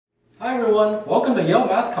Hi everyone, welcome to Yale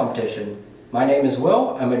Math Competition. My name is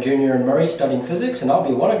Will, I'm a junior in Murray studying physics, and I'll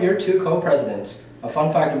be one of your two co-presidents. A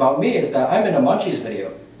fun fact about me is that I'm in a Munchies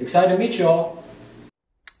video. Excited to meet you all.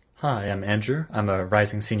 Hi, I'm Andrew. I'm a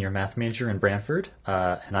rising senior math major in Brantford,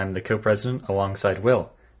 and I'm the co-president alongside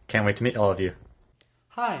Will. Can't wait to meet all of you.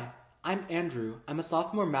 Hi, I'm Andrew. I'm a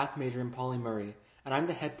sophomore math major in Pauli Murray, and I'm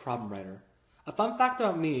the head problem writer. A fun fact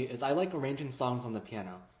about me is I like arranging songs on the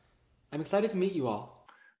piano. I'm excited to meet you all.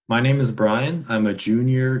 My name is Brian. I'm a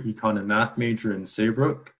junior econ and math major in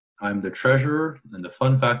Saybrook. I'm the treasurer, and the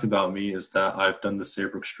fun fact about me is that I've done the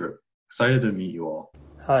Saybrook strip. Excited to meet you all.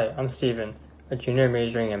 Hi, I'm Steven, a junior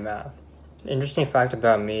majoring in math. An interesting fact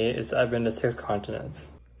about me is I've been to 6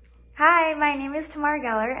 continents. Hi, my name is Tamar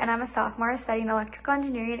Geller, and I'm a sophomore studying electrical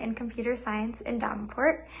engineering and computer science in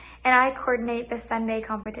Davenport, and I coordinate the Sunday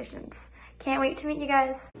competitions. Can't wait to meet you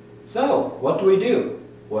guys. So, what do we do?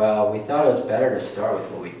 Well, we thought it was better to start with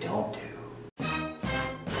what we don't do.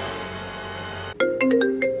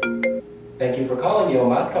 Thank you for calling Yale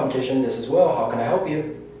Math Competition. This is Will. How can I help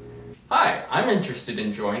you? Hi, I'm interested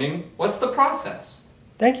in joining. What's the process?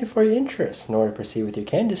 Thank you for your interest. In order to proceed with your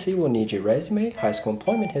candidacy, we'll need your resume, high school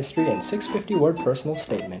employment history, and 650-word personal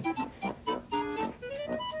statement.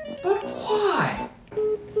 But why?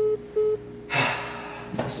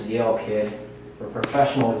 This is Yale, kid. We're a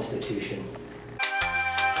professional institution.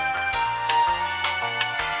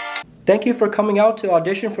 Thank you for coming out to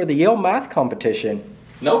audition for the Yale Math Competition.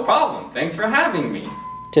 No problem. Thanks for having me.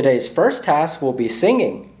 Today's first task will be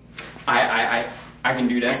singing. I can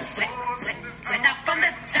do that.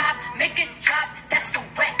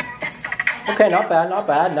 Okay, not bad, not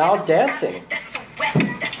bad. Now dancing.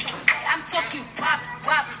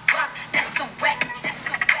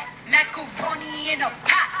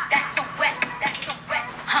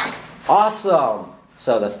 Awesome!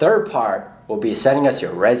 So the third part will be sending us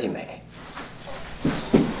your resume.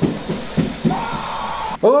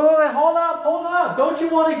 Wait, hold up! Don't you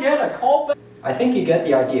want to get a call back? I think you get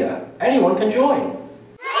the idea. Anyone can join.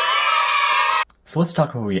 So let's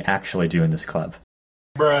talk about what we actually do in this club.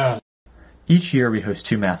 Bruh. Each year we host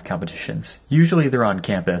 2 math competitions. Usually they're on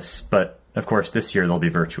campus, but of course this year they'll be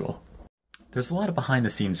virtual. There's a lot of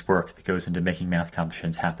behind-the-scenes work that goes into making math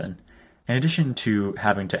competitions happen. In addition to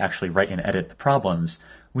having to actually write and edit the problems,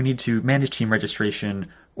 we need to manage team registration,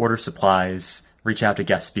 order supplies, reach out to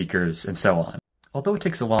guest speakers, and so on. Although it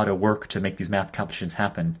takes a lot of work to make these math competitions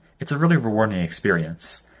happen, it's a really rewarding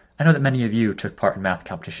experience. I know that many of you took part in math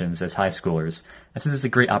competitions as high schoolers, and so this is a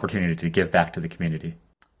great opportunity to give back to the community.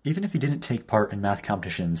 Even if you didn't take part in math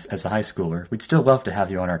competitions as a high schooler, we'd still love to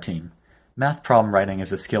have you on our team. Math problem writing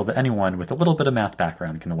is a skill that anyone with a little bit of math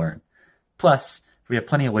background can learn. Plus, we have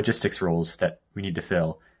plenty of logistics roles that we need to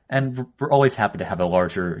fill, and we're always happy to have a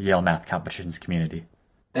larger Yale Math Competitions community.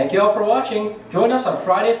 Thank you all for watching. Join us on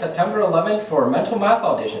Friday, September 11th for mental math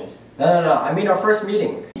auditions. No, I mean our first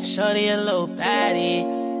meeting. Shorty a little baddie,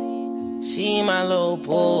 she my little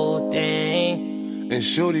boo thing. And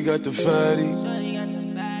Shorty got the fatty.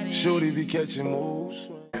 Shorty be catching moves.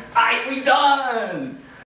 Alright, we done!